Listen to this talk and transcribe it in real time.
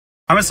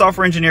I'm a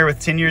software engineer with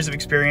 10 years of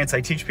experience.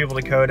 I teach people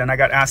to code, and I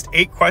got asked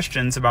 8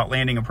 questions about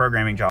landing a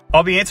programming job.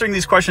 I'll be answering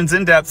these questions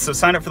in depth, so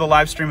sign up for the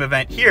live stream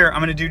event. Here,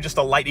 I'm gonna do just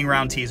a lightning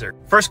round teaser.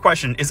 First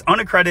question, is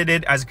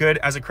unaccredited as good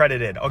as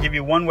accredited? I'll give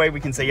you one way we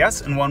can say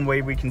yes and one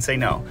way we can say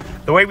no.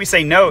 The way we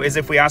say no is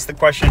if we ask the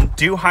question,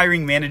 do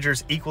hiring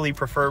managers equally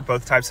prefer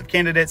both types of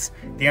candidates?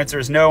 The answer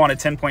is no. On a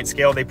 10-point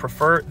scale, they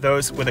prefer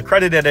those with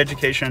accredited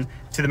education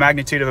to the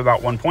magnitude of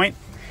about 1 point.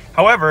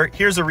 However,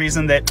 here's a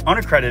reason that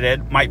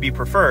unaccredited might be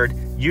preferred.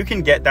 You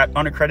can get that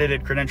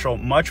unaccredited credential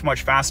much,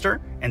 much faster,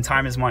 and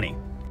time is money.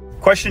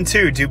 Question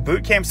 2, do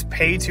bootcamps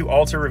pay to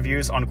alter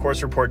reviews on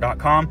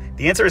coursereport.com?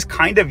 The answer is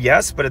kind of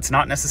yes, but it's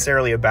not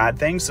necessarily a bad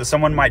thing. So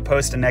someone might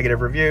post a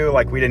negative review,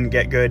 like we didn't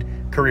get good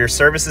career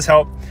services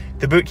help.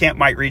 The bootcamp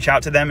might reach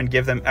out to them and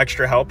give them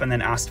extra help and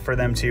then ask for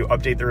them to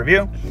update the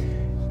review.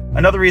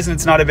 Another reason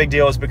it's not a big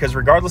deal is because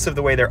regardless of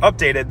the way they're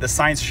updated, the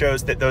science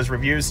shows that those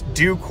reviews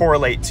do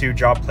correlate to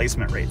job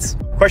placement rates.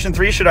 Question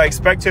 3, should I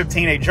expect to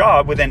obtain a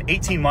job within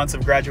 18 months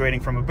of graduating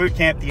from a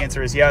bootcamp? The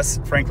answer is yes.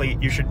 Frankly,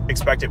 you should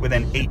expect it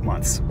within 8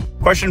 months.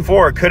 Question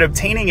 4, could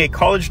obtaining a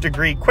college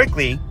degree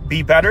quickly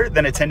be better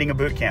than attending a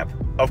bootcamp?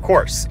 Of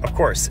course,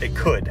 it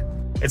could.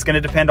 It's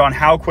gonna depend on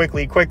how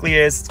quickly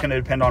is, it's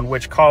gonna depend on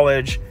which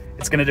college,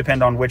 it's gonna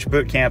depend on which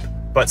bootcamp,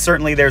 but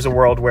certainly there's a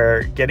world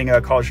where getting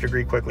a college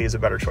degree quickly is a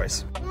better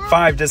choice.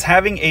 5, does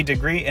having a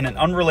degree in an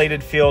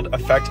unrelated field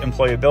affect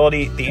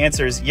employability? The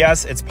answer is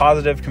yes. It's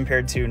positive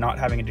compared to not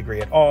having a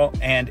degree at all,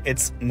 and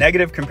it's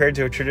negative compared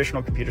to a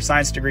traditional computer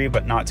science degree,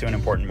 but not to an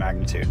important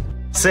magnitude.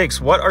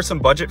 6, what are some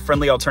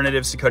budget-friendly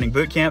alternatives to coding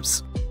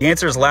bootcamps? The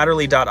answer is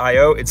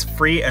Latterly.io. It's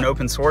free and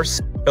open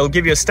source. It'll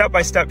give you a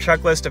step-by-step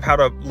checklist of how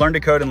to learn to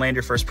code and land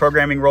your first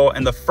programming role,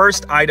 and the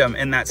first item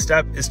in that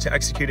step is to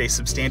execute a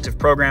substantive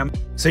program.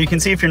 So you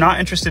can see if you're not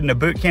interested in a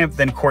bootcamp,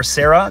 then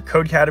Coursera,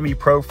 Codecademy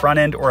Pro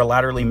Frontend, or a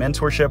Latterly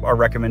mentorship are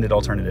recommended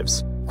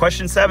alternatives.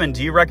 Question 7,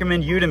 do you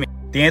recommend Udemy?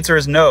 The answer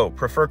is no.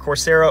 Prefer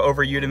Coursera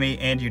over Udemy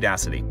and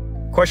Udacity.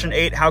 Question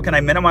 8, how can I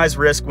minimize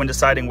risk when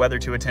deciding whether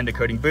to attend a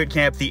coding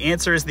bootcamp? The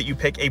answer is that you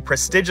pick a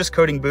prestigious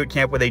coding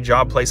bootcamp with a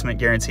job placement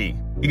guarantee.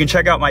 You can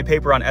check out my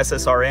paper on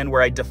SSRN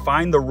where I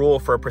define the rule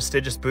for a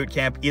prestigious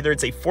bootcamp. Either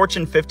it's a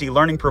Fortune 50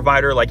 learning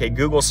provider like a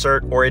Google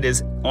cert, or it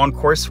is on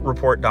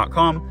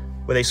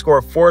coursereport.com with a score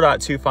of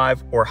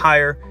 4.25 or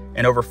higher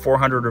and over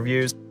 400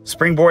 reviews.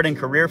 Springboard and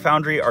Career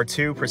Foundry are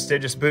 2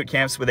 prestigious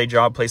bootcamps with a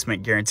job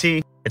placement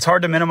guarantee. It's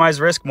hard to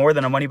minimize risk more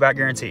than a money-back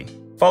guarantee.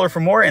 Follow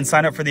for more and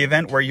sign up for the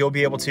event where you'll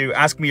be able to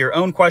ask me your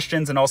own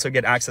questions and also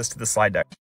get access to the slide deck.